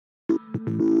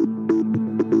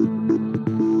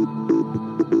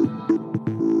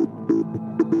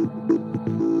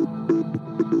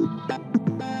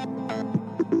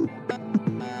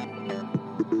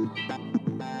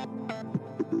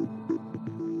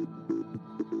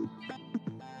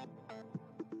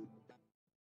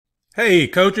Hey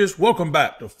coaches, welcome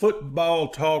back to Football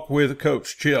Talk with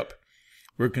Coach Chip.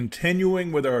 We're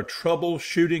continuing with our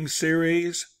troubleshooting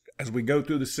series as we go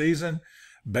through the season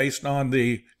based on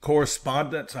the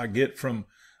correspondence I get from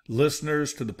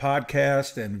listeners to the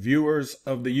podcast and viewers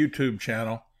of the YouTube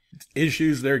channel,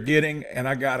 issues they're getting. And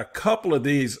I got a couple of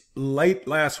these late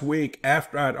last week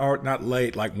after not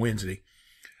late, like Wednesday,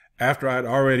 after I'd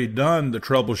already done the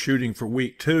troubleshooting for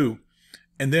week 2.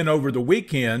 And then over the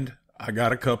weekend, I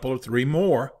got a couple of 3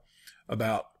 more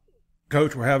about,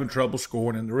 Coach, we're having trouble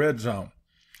scoring in the red zone.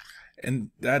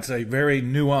 And that's a very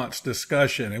nuanced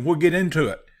discussion, and we'll get into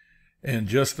it in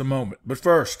just a moment. But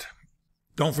first,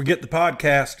 don't forget the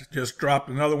podcast. Just dropped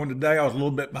another one today. I was a little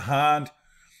bit behind.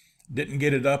 Didn't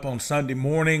get it up on Sunday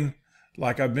morning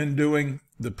like I've been doing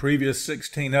the previous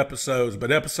 16 episodes.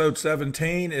 But episode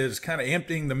 17 is kind of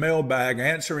emptying the mailbag,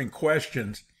 answering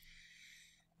questions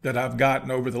that I've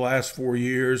gotten over the last 4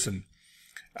 years, and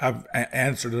I've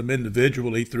answered them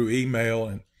individually through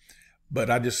email, but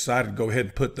I just decided to go ahead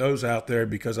and put those out there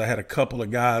because I had a couple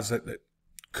of guys that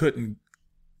couldn't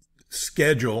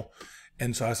schedule.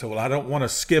 And so I said, well, I don't want to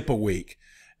skip a week.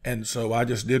 And so I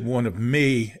just did one of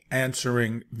me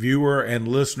answering viewer and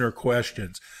listener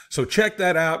questions. So check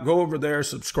that out. Go over there,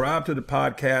 subscribe to the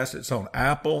podcast. It's on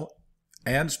Apple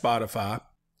and Spotify,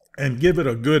 and give it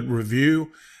a good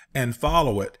review and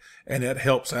follow it. And it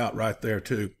helps out right there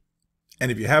too. And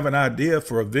if you have an idea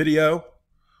for a video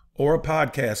or a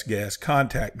podcast guest,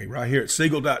 contact me right here at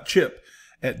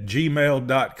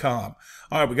siegel.chip@gmail.com.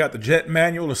 All right, we got the Jet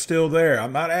manual is still there.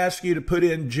 I'm not asking you to put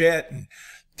in Jet and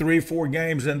 3-4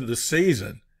 games into the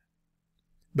season.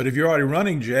 But if you're already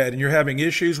running Jet and you're having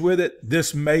issues with it,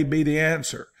 this may be the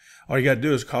answer. All you got to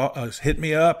do is hit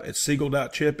me up at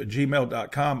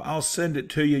siegel.chip@gmail.com. I'll send it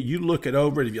to you. You look it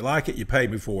over. If you like it, you pay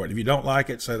me for it. If you don't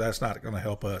like it, say that's not going to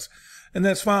help us. And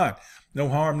that's fine. No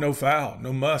harm, no foul,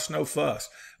 no muss, no fuss.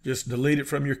 Just delete it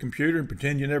from your computer and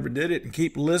pretend you never did it, and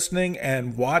keep listening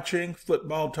and watching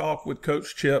Football Talk with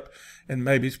Coach Chip, and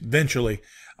maybe eventually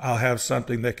I'll have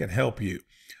something that can help you.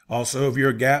 Also, if you're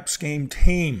a gap scheme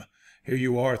team, here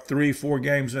you are 3-4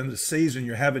 games into the season,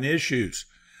 you're having issues.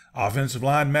 Offensive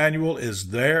line manual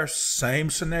is there, same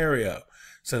scenario.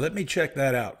 So let me check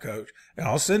that out, Coach, and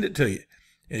I'll send it to you.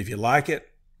 And if you like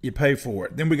it, you pay for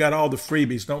it. Then we got all the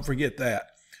freebies. Don't forget that.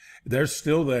 They're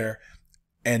still there,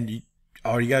 and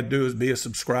all you got to do is be a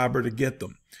subscriber to get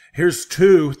them. Here's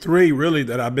 2, 3 really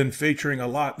that I've been featuring a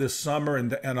lot this summer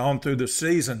and on through the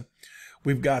season.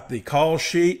 We've got the call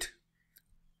sheet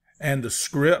and the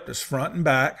script is front and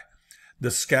back.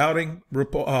 The scouting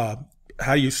report,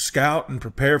 how you scout and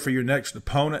prepare for your next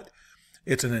opponent.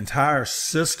 It's an entire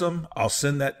system. I'll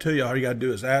send that to you. All you got to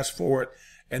do is ask for it.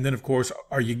 And then, of course,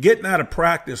 are you getting out of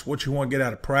practice what you want to get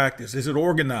out of practice? Is it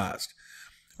organized?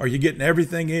 Are you getting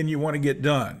everything in you want to get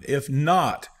done? If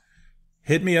not,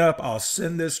 hit me up. I'll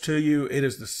send this to you. It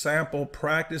is the sample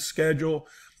practice schedule.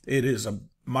 It is a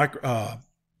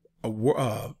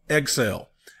Excel,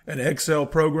 an Excel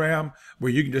program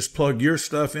where you can just plug your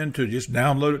stuff into, just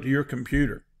download it to your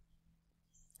computer.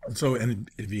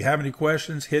 And if you have any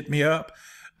questions, hit me up.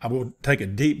 I will take a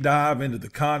deep dive into the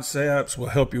concepts. We'll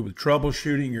help you with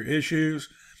troubleshooting your issues.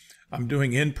 I'm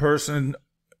doing in-person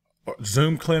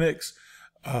Zoom clinics,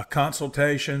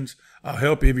 consultations. I'll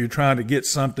help you if you're trying to get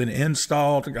something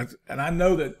installed. And I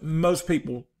know that most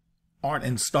people aren't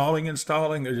installing.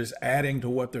 They're just adding to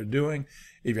what they're doing.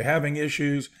 If you're having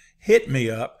issues, hit me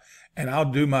up, and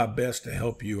I'll do my best to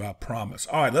help you, I promise.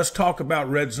 All right, let's talk about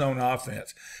red zone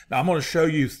offense. Now, I'm going to show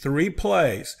you 3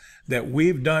 plays that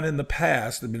we've done in the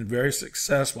past that have been very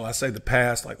successful. I say the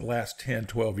past, like the last 10,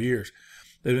 12 years.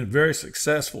 They've been very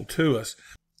successful to us.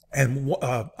 And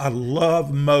I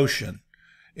love motion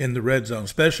in the red zone,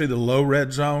 especially the low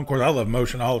red zone. Of course, I love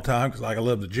motion all the time because I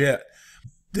love the jet.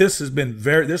 This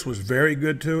was very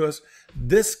good to us.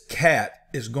 This cat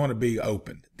is going to be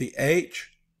open. The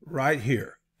H right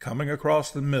here, coming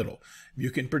across the middle. If you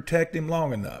can protect him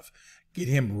long enough, get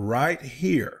him right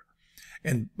here.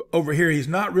 And over here, he's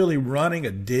not really running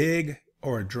a dig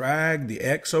or a drag, the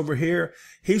X over here.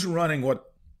 He's running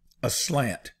a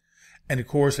slant. And of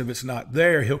course, if it's not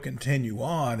there, he'll continue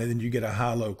on, and then you get a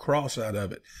high-low cross out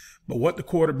of it. But what the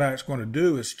quarterback's going to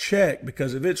do is check,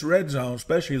 because if it's red zone,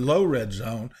 especially low red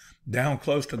zone, down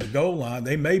close to the goal line,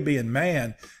 they may be in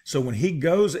man. So when he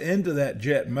goes into that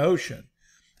jet motion,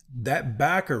 that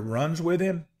backer runs with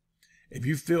him, if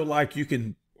you feel like you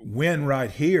can win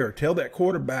right here, tell that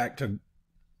quarterback to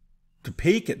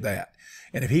peek at that.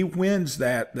 And if he wins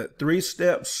that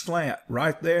 3-step slant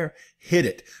right there, hit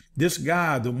it. This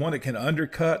guy, the one that can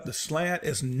undercut the slant,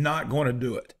 is not going to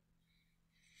do it.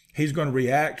 He's going to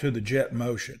react to the jet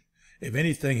motion. If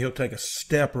anything, he'll take a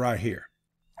step right here.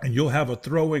 And you'll have a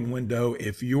throwing window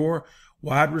if your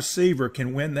wide receiver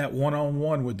can win that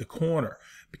one-on-one with the corner,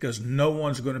 because no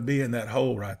one's going to be in that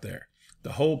hole right there.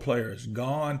 The hole player is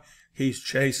gone. He's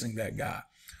chasing that guy.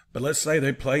 But let's say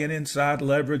they play an inside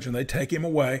leverage and they take him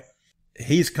away.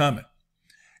 He's coming.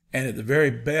 And at the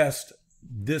very best,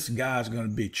 this guy's going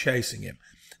to be chasing him.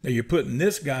 Now, you're putting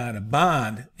this guy in a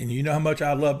bind, and you know how much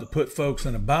I love to put folks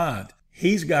in a bind.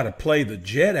 He's got to play the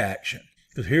jet action,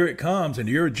 because here it comes, and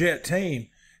you're a jet team.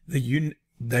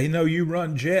 They know you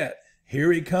run jet.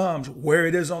 Here he comes. Where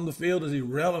it is on the field is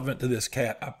irrelevant to this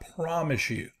cat. I promise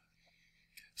you.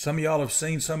 Some of y'all have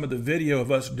seen some of the video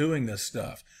of us doing this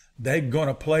stuff. They're going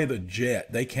to play the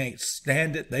jet. They can't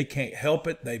stand it. They can't help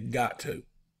it. They've got to.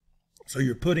 So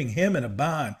you're putting him in a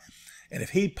bind. And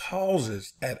if he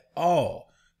pauses at all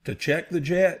to check the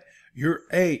jet, your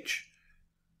H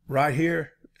right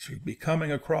here should be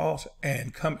coming across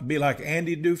and be like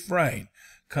Andy Dufresne.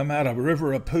 Come out of a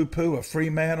river of poo-poo, a free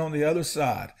man on the other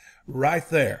side. Right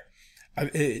there.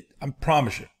 I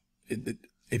promise you,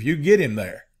 if you get him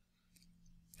there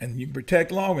and you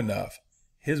protect long enough,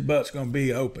 his butt's going to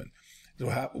be open.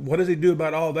 So what does he do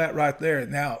about all that right there?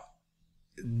 Now,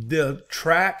 the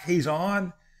track he's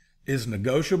on is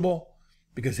negotiable,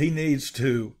 because he needs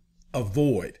to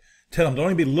avoid. Tell him, don't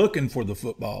even be looking for the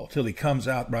football till he comes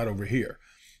out right over here,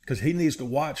 because he needs to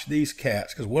watch these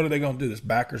cats, because what are they going to do? This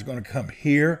backer's going to come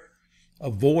here,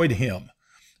 avoid him.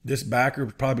 This backer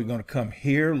is probably going to come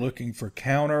here looking for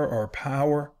counter or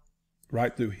power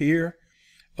right through here.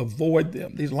 Avoid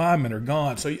them. These linemen are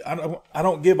gone. So I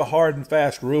don't give a hard and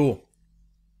fast rule.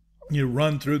 You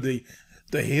run through the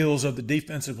heels of the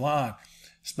defensive line,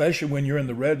 especially when you're in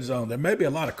the red zone. There may be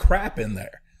a lot of crap in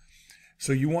there.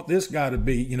 So you want this guy to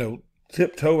be,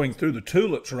 tiptoeing through the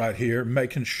tulips right here,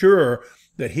 making sure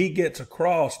that he gets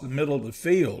across the middle of the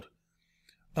field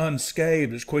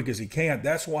unscathed as quick as he can.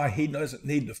 That's why he doesn't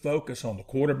need to focus on the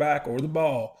quarterback or the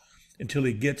ball until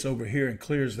he gets over here and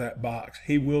clears that box.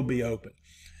 He will be open.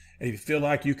 And if you feel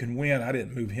like you can win, I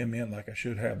didn't move him in like I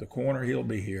should have. The corner, he'll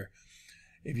be here.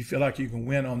 If you feel like you can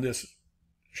win on this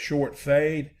short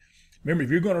fade, remember, if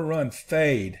you're going to run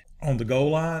fade on the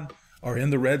goal line or in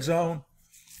the red zone,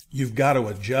 you've got to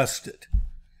adjust it.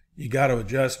 You got to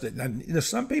adjust it. And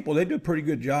some people, they do a pretty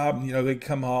good job. They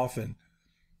come off and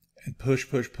push,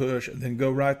 and then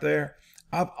go right there.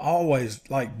 I've always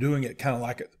liked doing it kind of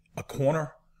like a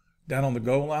corner down on the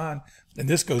goal line. And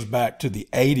this goes back to the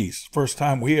 80s, first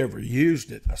time we ever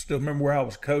used it. I still remember where I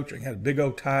was coaching. Had a big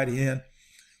old tight end.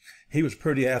 He was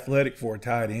pretty athletic for a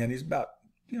tight end. He's about,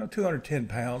 210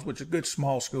 pounds, which is a good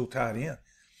small school tight end.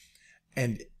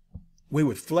 And we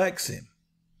would flex him,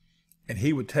 and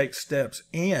he would take steps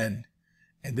in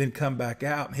and then come back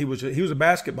out. And he was a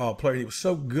basketball player. He was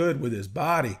so good with his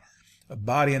body,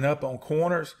 bodying up on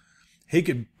corners. He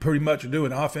could pretty much do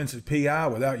an offensive PI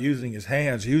without using his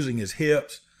hands, using his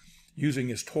hips, using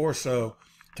his torso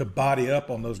to body up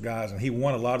on those guys. And he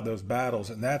won a lot of those battles.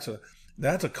 And that's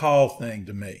a call thing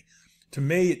to me. To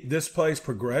me, this plays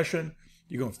progression.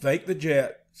 You're going to fake the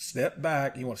jet, step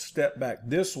back. You want to step back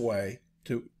this way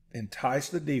to entice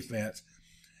the defense.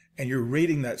 And you're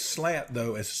reading that slant,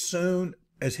 though. As soon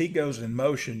as he goes in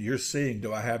motion, you're seeing,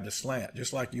 do I have the slant?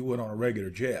 Just like you would on a regular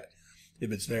jet.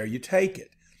 If it's there, you take it.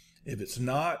 If it's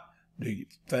not, do you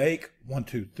fake? 1,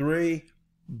 2, 3,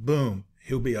 boom,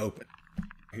 he'll be open.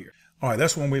 Here. All right,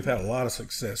 that's one we've had a lot of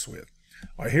success with.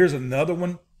 All right, here's another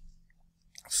one.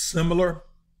 Similar.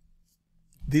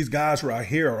 These guys right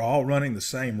here are all running the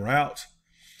same routes,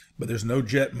 but there's no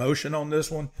jet motion on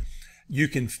this one. You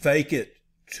can fake it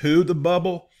to the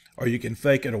bubble, or you can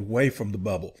fake it away from the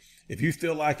bubble. If you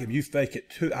feel like if you fake it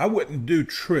to, I wouldn't do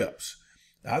trips.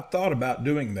 I thought about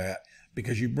doing that.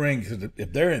 Because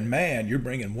if they're in man, you're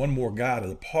bringing one more guy to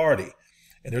the party.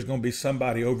 And there's going to be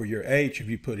somebody over your H if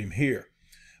you put him here.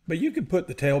 But you can put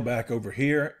the tailback over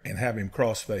here and have him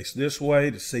cross face this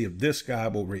way to see if this guy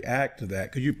will react to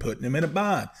that, because you're putting him in a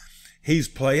bind. He's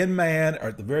playing man, or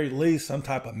at the very least, some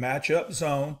type of matchup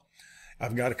zone.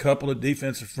 I've got a couple of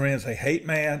defensive friends. They hate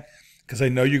man because they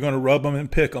know you're going to rub them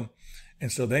and pick them. And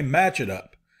so they match it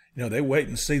up. They wait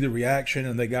and see the reaction,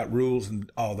 and they got rules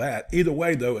and all that. Either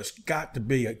way, though, it's got to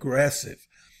be aggressive.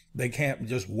 They can't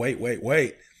just wait.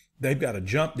 They've got to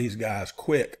jump these guys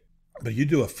quick. But you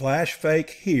do a flash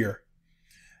fake here.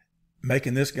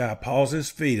 making this guy pause his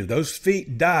feet. If those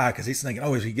feet die because he's thinking,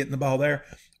 oh, is he getting the ball there?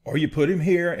 Or you put him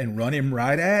here and run him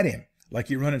right at him, like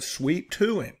you're running sweep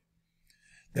to him.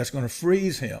 That's going to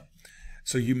freeze him.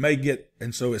 So you may get,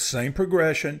 and so it's same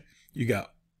progression. You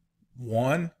got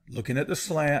 1, looking at the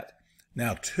slant.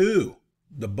 Now 2,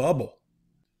 the bubble.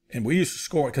 And we used to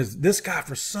score because this guy,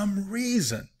 for some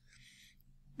reason,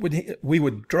 we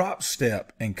would drop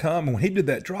step and come. And when he did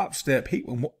that drop step,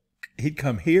 he'd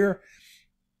come here.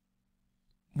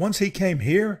 Once he came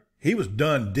here, he was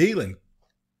done dealing.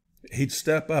 He'd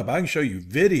step up. I can show you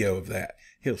video of that.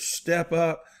 He'll step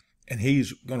up, and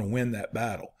he's going to win that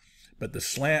battle. But the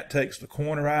slant takes the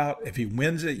corner out. If he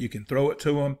wins it, you can throw it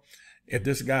to him. If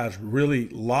this guy's really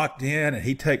locked in and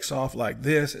he takes off like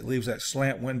this, it leaves that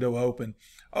slant window open.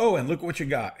 Oh, and look what you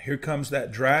got. Here comes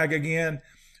that drag again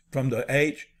from the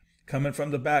H, coming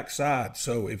from the backside.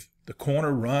 So if the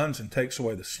corner runs and takes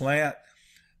away the slant,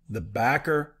 the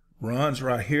backer runs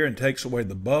right here and takes away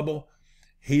the bubble.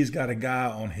 He's got a guy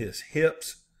on his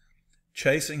hips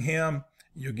chasing him.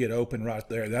 You get open right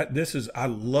there. I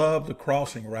love the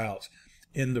crossing routes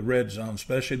in the red zone,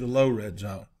 especially the low red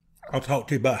zone. I'll talk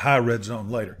to you about high red zone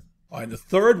later. All right, the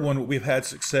third one we've had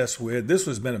success with, this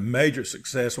has been a major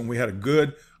success when we had a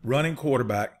good running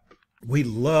quarterback. We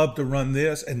love to run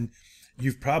this, and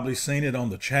you've probably seen it on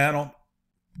the channel.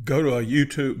 Go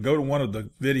to go to one of the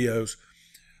videos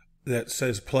that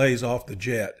says plays off the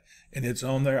jet, and it's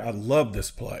on there. I love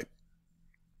this play.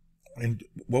 And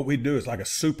what we do is like a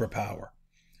superpower.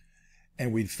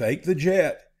 And we'd fake the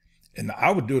jet, and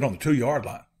I would do it on the 2-yard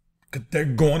line because they're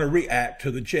going to react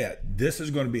to the jet. This is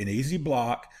going to be an easy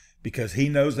block because he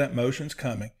knows that motion's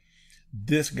coming.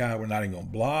 This guy, we're not even going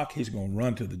to block. He's going to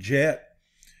run to the jet,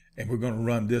 and we're going to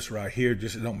run this right here.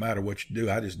 Just it don't matter what you do.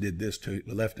 I just did this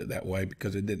left it that way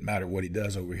because it didn't matter what he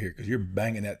does over here because you're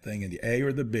banging that thing in the A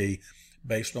or the B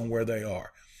based on where they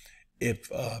are. If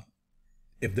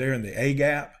they're in the A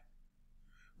gap,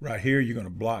 right here, you're going to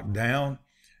block down.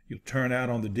 You'll turn out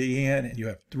on the D end, and you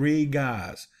have 3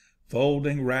 guys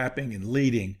folding, wrapping, and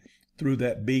leading through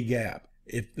that B gap.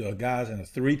 If the guy's in a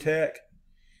 3-tech,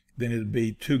 then it'd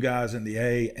be 2 guys in the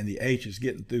A, and the H is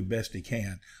getting through best he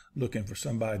can, looking for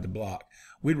somebody to block.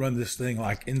 We'd run this thing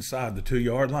like inside the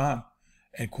 2-yard line,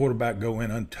 and quarterback go in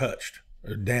untouched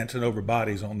or dancing over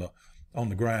bodies on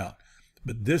the ground.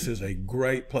 But this is a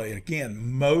great play. Again,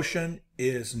 motion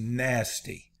is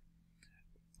nasty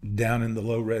down in the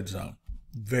low red zone.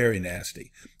 Very nasty.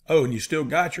 Oh, and you still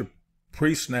got your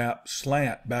pre-snap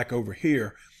slant back over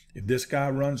here. If this guy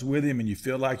runs with him and you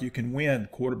feel like you can win,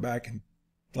 quarterback can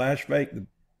flash fake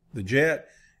the jet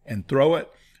and throw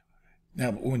it.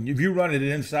 Now, if you run it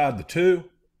inside the 2,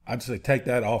 I'd say take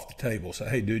that off the table. Say,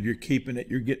 hey, dude, you're keeping it.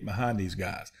 You're getting behind these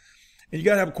guys. And you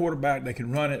got to have a quarterback that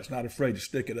can run it. It's not afraid to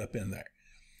stick it up in there.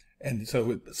 And so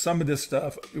with some of this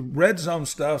stuff, red zone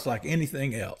stuff's like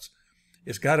anything else.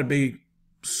 It's got to be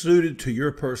suited to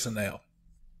your personnel.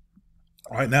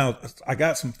 All right, now I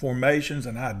got some formations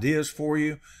and ideas for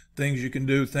you, things you can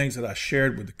do, things that I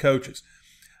shared with the coaches.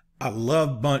 I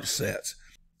love bunch sets.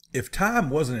 If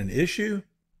time wasn't an issue,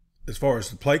 as far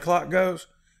as the play clock goes,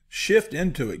 shift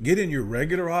into it. Get in your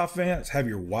regular offense, have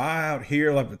your Y out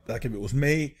here, like if it was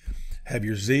me, have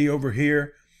your Z over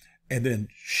here, and then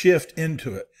shift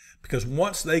into it. Because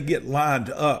once they get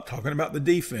lined up, talking about the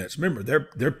defense, remember,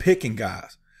 they're picking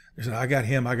guys. They say, I got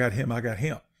him, I got him, I got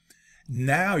him.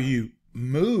 Now you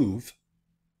move.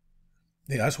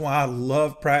 Yeah, that's why I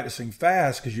love practicing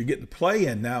fast, because you get the play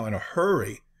in now in a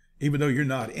hurry. Even though you're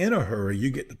not in a hurry,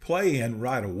 you get the play in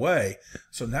right away.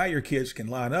 So now your kids can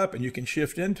line up and you can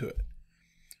shift into it.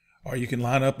 Or you can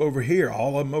line up over here,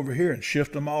 all of them over here, and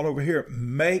shift them all over here.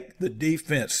 Make the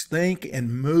defense think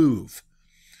and move.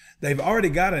 They've already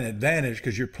got an advantage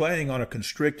because you're playing on a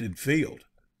constricted field.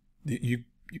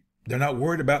 They're not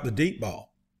worried about the deep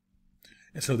ball.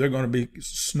 And so they're going to be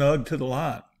snug to the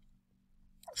line.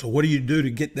 So what do you do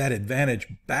to get that advantage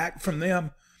back from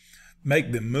them?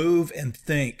 Make them move and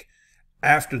think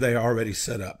after they are already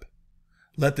set up.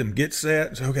 Let them get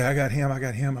set. Say, okay, I got him, I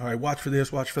got him. All right, watch for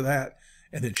this, watch for that.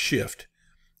 And then shift.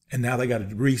 And now they got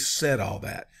to reset all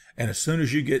that. And as soon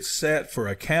as you get set for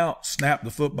a count, snap the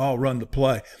football, run the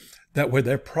play. That way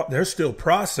they're still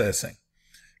processing.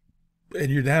 And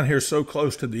you're down here so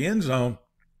close to the end zone,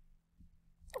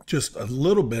 just a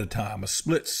little bit of time, a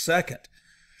split second,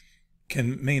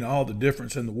 can mean all the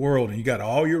difference in the world. And you got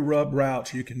all your rub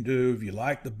routes you can do. If you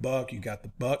like the buck, you got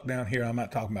the buck down here. I'm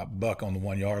not talking about buck on the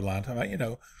 1 yard line. I'm talking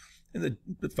about, in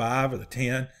the 5 or the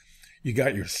 10. You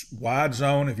got your wide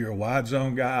zone. If you're a wide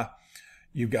zone guy,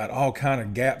 you've got all kind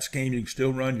of gap scheme. You can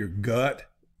still run your gut,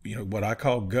 what I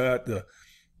call gut,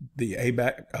 the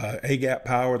A gap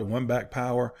power, the one back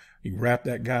power. You wrap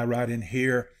that guy right in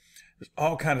here. There's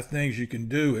all kind of things you can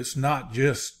do. It's not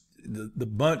just the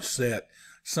bunch set.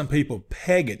 Some people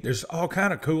peg it. There's all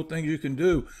kind of cool things you can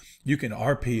do. You can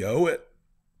RPO it.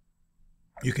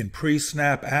 You can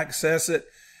pre-snap access it.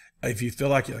 If you feel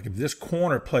like if this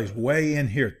corner plays way in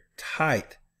here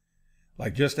tight,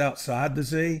 like just outside the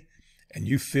Z, and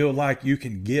you feel like you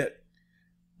can get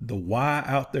the Y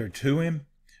out there to him,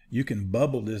 you can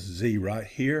bubble this Z right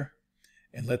here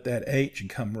and let that H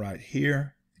come right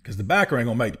here, because the backer ain't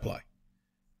going to make the play.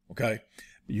 Okay?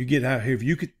 But you get out here, if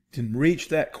you can reach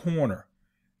that corner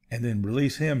and then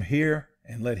release him here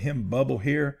and let him bubble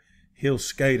here, he'll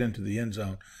skate into the end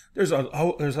zone. There's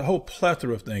a whole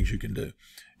plethora of things you can do.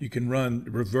 You can run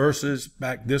reverses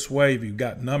back this way if you've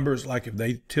got numbers, like if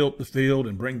they tilt the field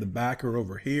and bring the backer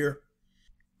over here.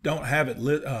 Don't have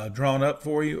it drawn up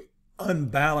for you.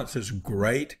 Unbalance is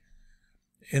great.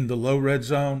 In the low red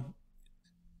zone,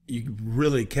 you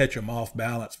really catch them off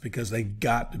balance because they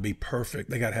got to be perfect.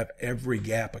 They got to have every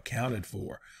gap accounted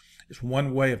for. It's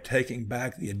one way of taking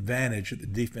back the advantage that the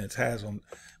defense has on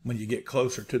when you get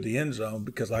closer to the end zone,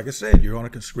 because like I said, you're on a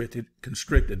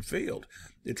constricted field.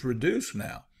 It's reduced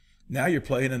now. Now you're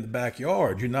playing in the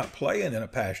backyard. You're not playing in a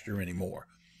pasture anymore.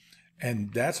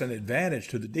 And that's an advantage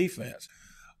to the defense.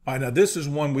 All right, now this is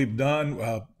one we've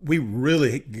done. We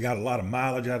really got a lot of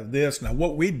mileage out of this. Now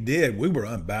what we did, we were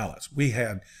unbalanced. We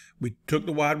took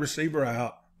the wide receiver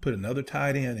out, put another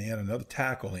tight end in, another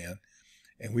tackle in,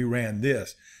 and we ran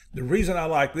this. The reason I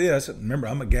like this, remember,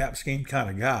 I'm a gap scheme kind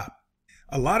of guy.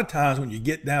 A lot of times when you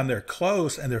get down there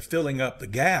close and they're filling up the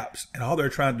gaps and all they're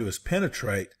trying to do is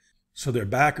penetrate so their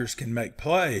backers can make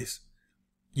plays,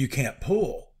 you can't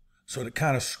pull. So it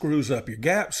kind of screws up your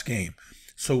gap scheme.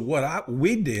 So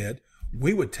we did,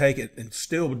 we would take it and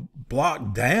still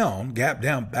block down, gap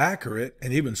down backer it,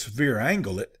 and even severe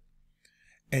angle it,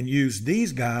 and use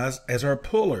these guys as our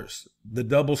pullers, the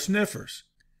double sniffers.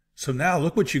 So now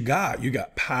look what you got. You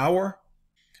got power,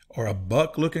 or a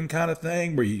buck looking kind of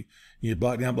thing where you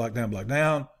block down, block down, block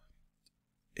down.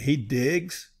 He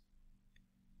digs.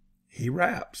 He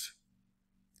wraps.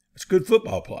 It's good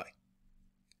football play.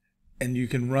 And you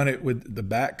can run it with the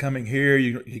back coming here.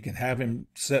 You can have him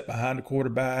set behind the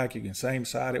quarterback. You can same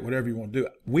side it, whatever you want to do.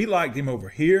 We liked him over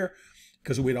here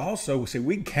because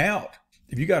we'd count.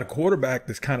 If you got a quarterback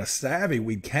that's kind of savvy,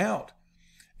 we'd count.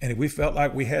 And if we felt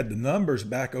like we had the numbers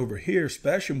back over here,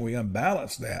 especially when we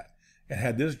unbalanced that and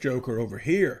had this joker over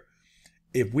here,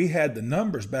 if we had the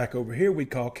numbers back over here,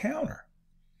 we'd call counter.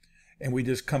 And we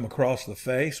just come across the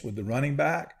face with the running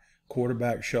back,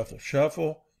 quarterback shuffle,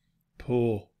 shuffle,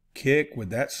 pull, kick with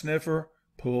that sniffer,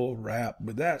 pull, wrap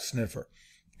with that sniffer.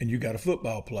 And you got a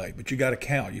football play, but you got to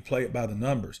count. You play it by the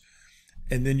numbers.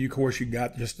 And then, of course, you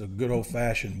got just a good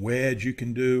old-fashioned wedge you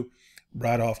can do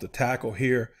right off the tackle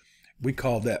here. We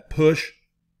called that push,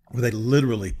 where they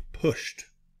literally pushed.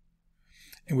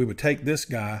 And we would take this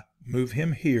guy, move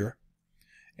him here,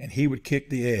 and he would kick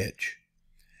the edge.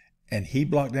 And he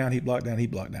blocked down, he blocked down, he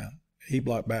blocked down. He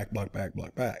blocked back, block back,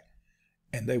 block back.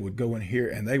 And they would go in here,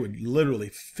 and they would literally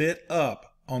fit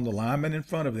up on the linemen in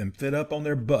front of them, fit up on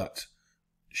their butts,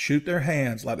 shoot their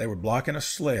hands like they were blocking a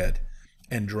sled,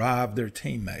 and drive their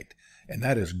teammate. And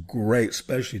that is great,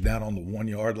 especially down on the 1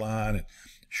 yard line and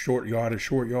short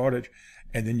yardage.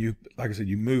 And then you, like I said,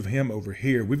 you move him over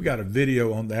here. We've got a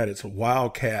video on that. It's a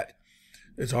Wildcat.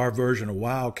 It's our version of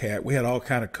Wildcat. We had all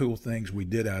kind of cool things we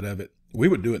did out of it. We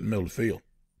would do it in the middle of the field.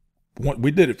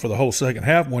 We did it for the whole second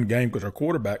half one game because our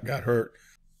quarterback got hurt.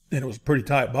 And it was a pretty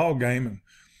tight ball game. And,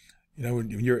 you know, when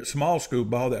you're at small school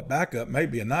ball, that backup may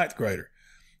be a ninth grader.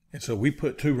 And so we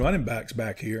put two running backs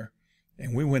back here,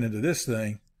 and we went into this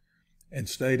thing and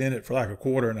stayed in it for like a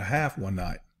quarter and a half one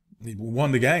night. We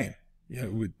won the game. You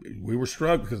know, we were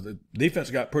struggling because the defense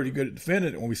got pretty good at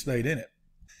defending it when we stayed in it.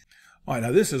 All right,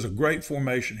 now this is a great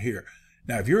formation here.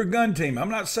 Now, if you're a gun team, I'm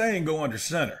not saying go under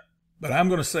center, but I'm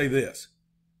going to say this.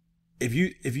 If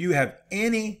you have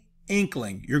any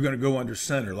inkling you're going to go under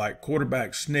center, like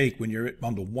quarterback sneak when you're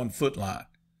on the 1 foot line,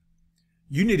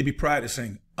 you need to be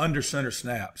practicing under center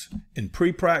snaps in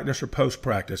pre-practice or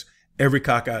post-practice every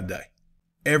cockeyed day.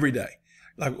 Every day.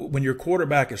 Like when your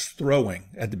quarterback is throwing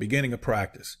at the beginning of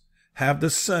practice, have the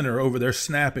center over there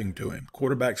snapping to him.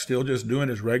 Quarterback still just doing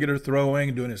his regular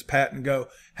throwing, doing his pat and go.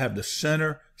 Have the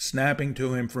center snapping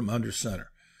to him from under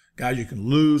center. Guys, you can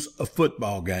lose a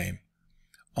football game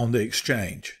on the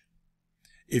exchange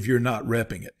if you're not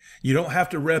repping it. You don't have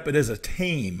to rep it as a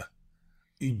team.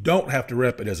 You don't have to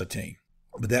rep it as a team.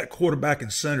 But that quarterback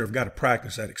and center have got to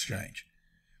practice that exchange.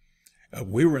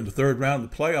 We were in the third round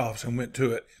of the playoffs and went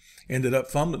to it. ended up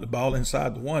fumbling the ball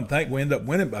inside the 1. I think we ended up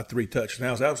winning by 3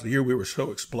 touchdowns. That was the year we were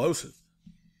so explosive.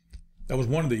 That was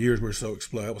one of the years we were so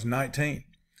explosive. That was 19.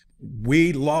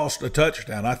 We lost a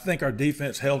touchdown. I think our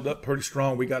defense held up pretty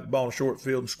strong. We got the ball in short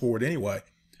field and scored anyway.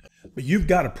 But you've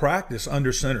got to practice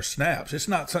under center snaps. It's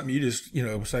not something you just,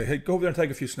 say, hey, go over there and take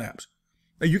a few snaps.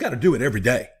 No, you got to do it every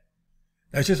day.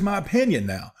 That's just my opinion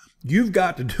now. You've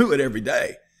got to do it every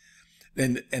day.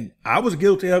 And I was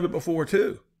guilty of it before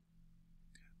too.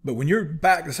 But when you're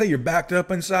back, let's say you're backed up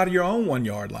inside of your own 1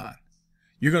 yard line,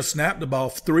 you're going to snap the ball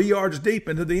 3 yards deep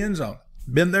into the end zone.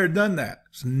 Been there, done that.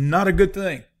 It's not a good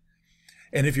thing.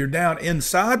 And if you're down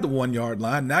inside the 1 yard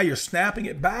line, now you're snapping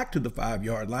it back to the 5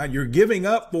 yard line. You're giving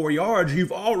up 4 yards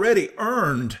you've already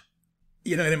earned.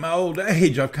 And in my old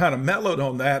age, I've kind of mellowed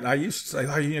on that. I used to say,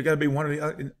 got to be one of the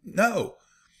other. No.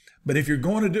 But if you're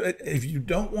going to do it, if you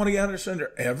don't want to get under center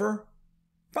ever,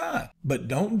 fine. But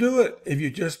don't do it if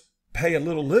you just pay a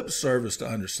little lip service to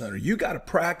under center. You got to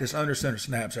practice under center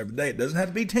snaps every day. It doesn't have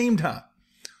to be team time.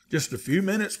 Just a few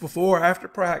minutes before or after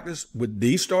practice with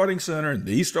the starting center and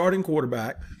the starting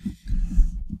quarterback.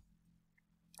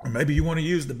 Or maybe you want to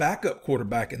use the backup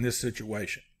quarterback in this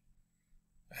situation.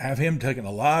 Have him taking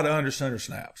a lot of under center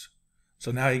snaps.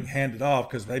 So now he can hand it off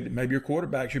because maybe your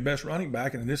quarterback's your best running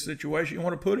back. And in this situation, you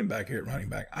want to put him back here at running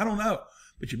back. I don't know.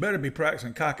 But you better be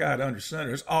practicing cockeyed under center.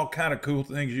 There's all kind of cool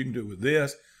things you can do with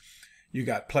this. You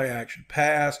got play action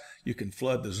pass. You can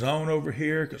flood the zone over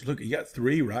here because look, you got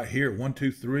 3 right here. 1,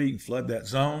 2, 3. You can flood that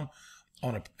zone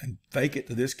and fake it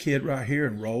to this kid right here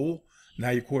and roll.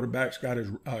 Now your quarterback's got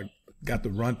the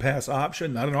run pass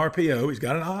option, not an RPO. He's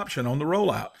got an option on the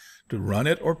rollout to run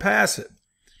it or pass it.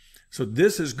 So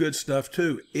this is good stuff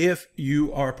too if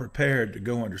you are prepared to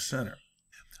go under center.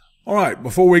 All right,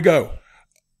 before we go,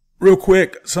 real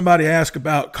quick, somebody asked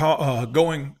about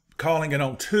calling it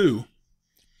on 2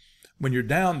 when you're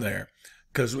down there.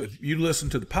 Because if you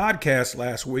listened to the podcast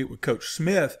last week with Coach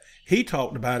Smith, he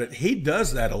talked about it. He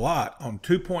does that a lot on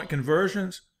 2-point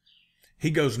conversions. He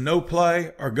goes no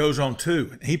play or goes on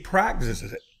 2. He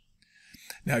practices it.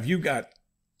 Now, if you've got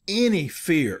any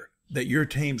fear that your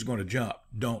team's going to jump,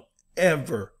 don't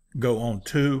ever go on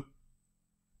 2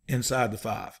 inside the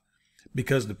 5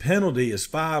 because the penalty is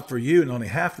 5 for you and only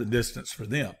half the distance for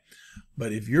them.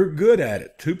 But if you're good at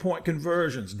it, 2-point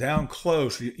conversions down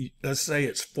close, let's say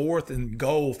it's 4th and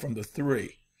goal from the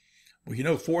 3. Well,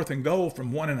 4th and goal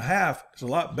from 1.5 is a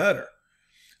lot better.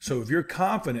 So if you're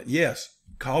confident, yes,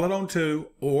 call it on 2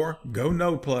 or go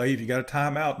no play if you got a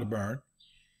timeout to burn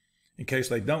in case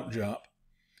they don't jump.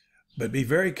 But be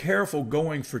very careful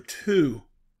going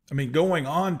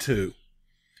on 2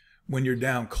 when you're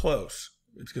down close.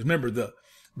 Because remember, the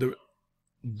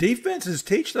defenses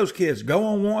teach those kids, go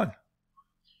on 1.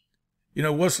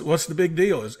 What's the big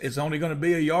deal? It's only going to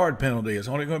be a yard penalty. It's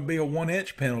only going to be a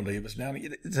 1-inch penalty if it's down.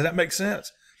 Does that make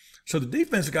sense? So the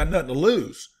defense has got nothing to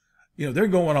lose. They're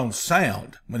going on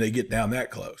sound when they get down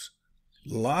that close.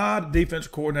 A lot of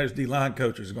defensive coordinators, D-line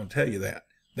coaches are going to tell you that.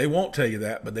 They won't tell you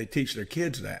that, but they teach their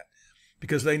kids that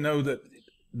because they know that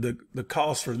the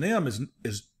cost for them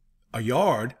is a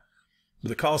yard. But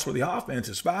the cost for the offense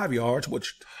is 5 yards,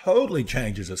 which totally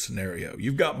changes a scenario.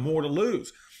 You've got more to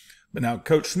lose. But now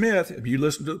Coach Smith, if you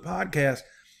listen to the podcast,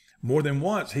 more than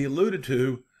once he alluded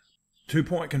to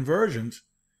 2-point conversions.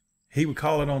 He would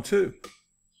call it on 2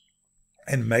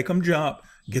 and make them jump,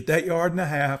 get that 1.5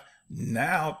 yards.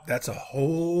 Now that's a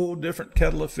whole different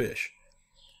kettle of fish.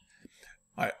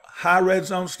 All right, high red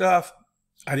zone stuff,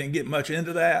 I didn't get much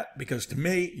into that because to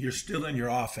me, you're still in your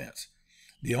offense.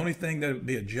 The only thing that would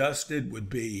be adjusted would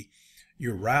be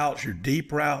your routes, your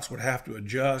deep routes would have to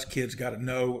adjust. Kids got to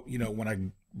know, when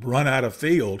I run out of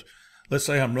field, let's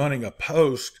say I'm running a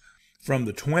post from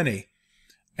the 20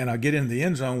 and I get into the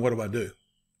end zone, what do?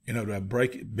 Do I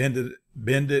break it,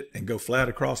 bend it and go flat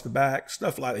across the back?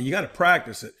 Stuff like that. You got to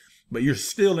practice it, but you're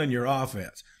still in your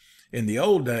offense. In the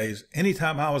old days,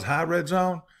 anytime I was high red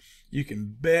zone, you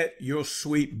can bet your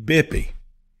sweet bippy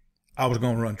I was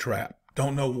going to run trap.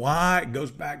 Don't know why. It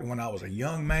goes back to when I was a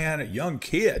young man, a young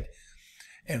kid,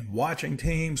 and watching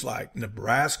teams like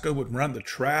Nebraska would run the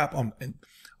trap and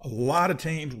a lot of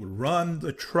teams would run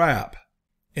the trap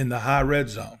in the high red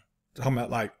zone. Talking about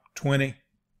like 20,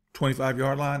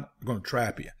 25-yard line, they're going to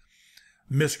trap you.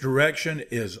 Misdirection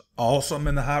is awesome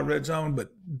in the high red zone,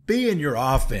 but be in your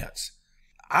offense.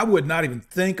 I would not even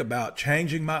think about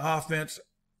changing my offense,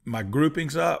 my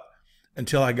groupings up,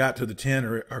 until I got to the 10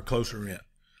 or closer in.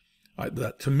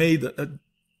 To me, the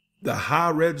high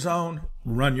red zone,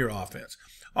 run your offense.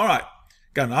 All right,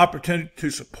 got an opportunity to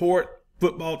support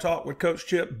Football Talk with Coach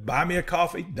Chip,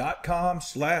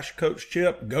 buymeacoffee.com/Coach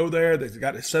Chip. Go there. They've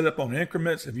got it set up on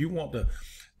increments. If you want to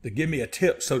give me a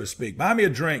tip, so to speak, buy me a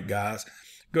drink, guys.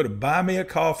 Go to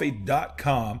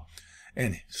buymeacoffee.com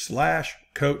and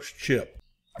 /Coach Chip.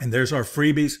 And there's our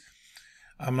freebies.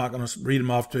 I'm not going to read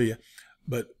them off to you,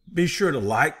 but be sure to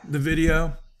like the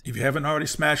video if you haven't already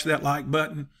smashed that like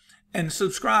button, and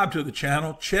subscribe to the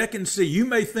channel. Check and see. You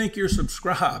may think you're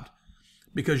subscribed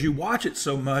because you watch it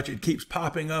so much it keeps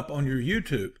popping up on your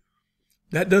YouTube.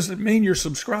 That doesn't mean you're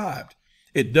subscribed.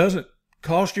 It doesn't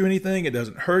cost you anything. It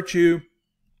doesn't hurt you.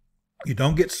 You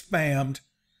don't get spammed.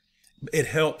 It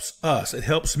helps us. It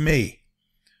helps me.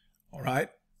 All right?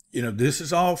 You know, this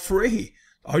is all free.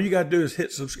 All you got to do is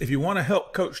hit subscribe. If you want to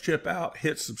help Coach Chip out,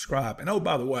 hit subscribe. And oh,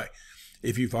 by the way,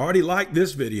 if you've already liked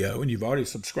this video and you've already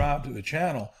subscribed to the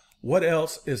channel, what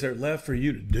else is there left for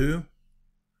you to do?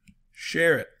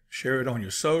 Share it. Share it on your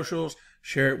socials.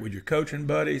 Share it with your coaching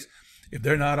buddies. If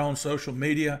they're not on social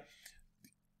media,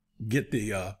 get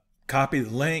the copy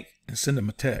the link and send them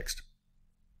a text.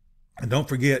 And don't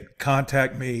forget,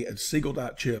 contact me at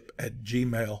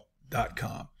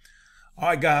siegel.chip@gmail.com. All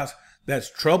right, guys,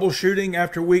 that's troubleshooting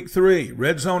after week 3.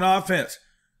 Red zone offense.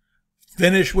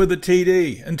 Finish with a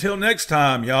TD. Until next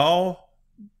time, y'all,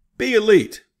 be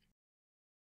elite.